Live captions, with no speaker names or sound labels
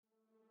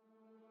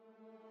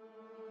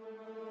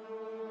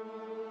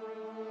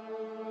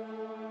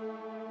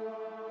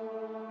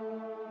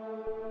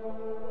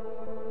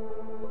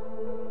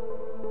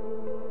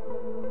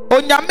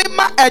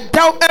onyamema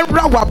edaw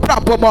enra wa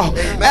brabomo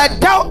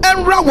edaw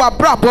enra wa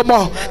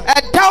brabomo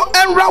edaw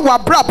enra wa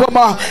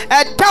brabomo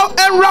edaw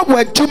enra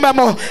wa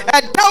jumemo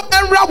edaw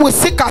enra wa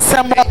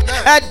sikasemo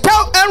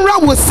edaw enra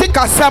wa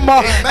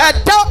sikasemo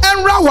edaw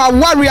enra wa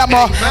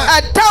warriamo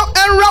edaw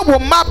enra wa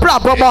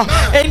mabrabomo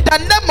in the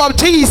name of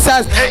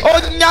Jesus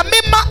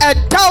onyamema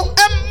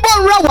edaw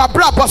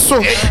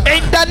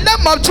in the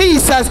name of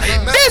Jesus.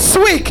 This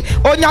week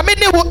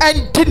onyamini will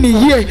end in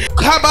ye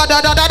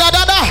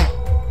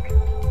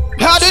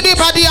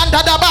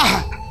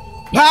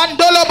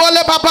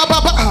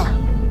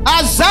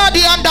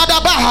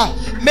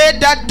may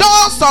the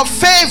doors of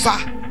favor,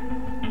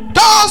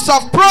 doors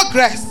of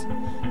progress,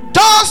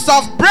 doors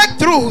of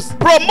breakthroughs,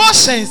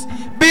 promotions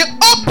be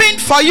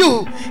opened for you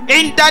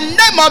in the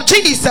name of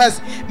Jesus.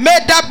 May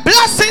the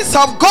blessings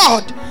of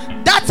God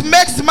that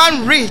makes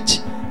man rich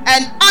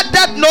and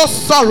added no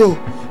sorrow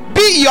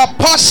be your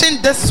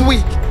portion this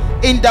week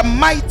in the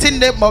mighty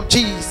name of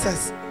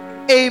Jesus.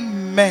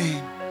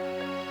 Amen.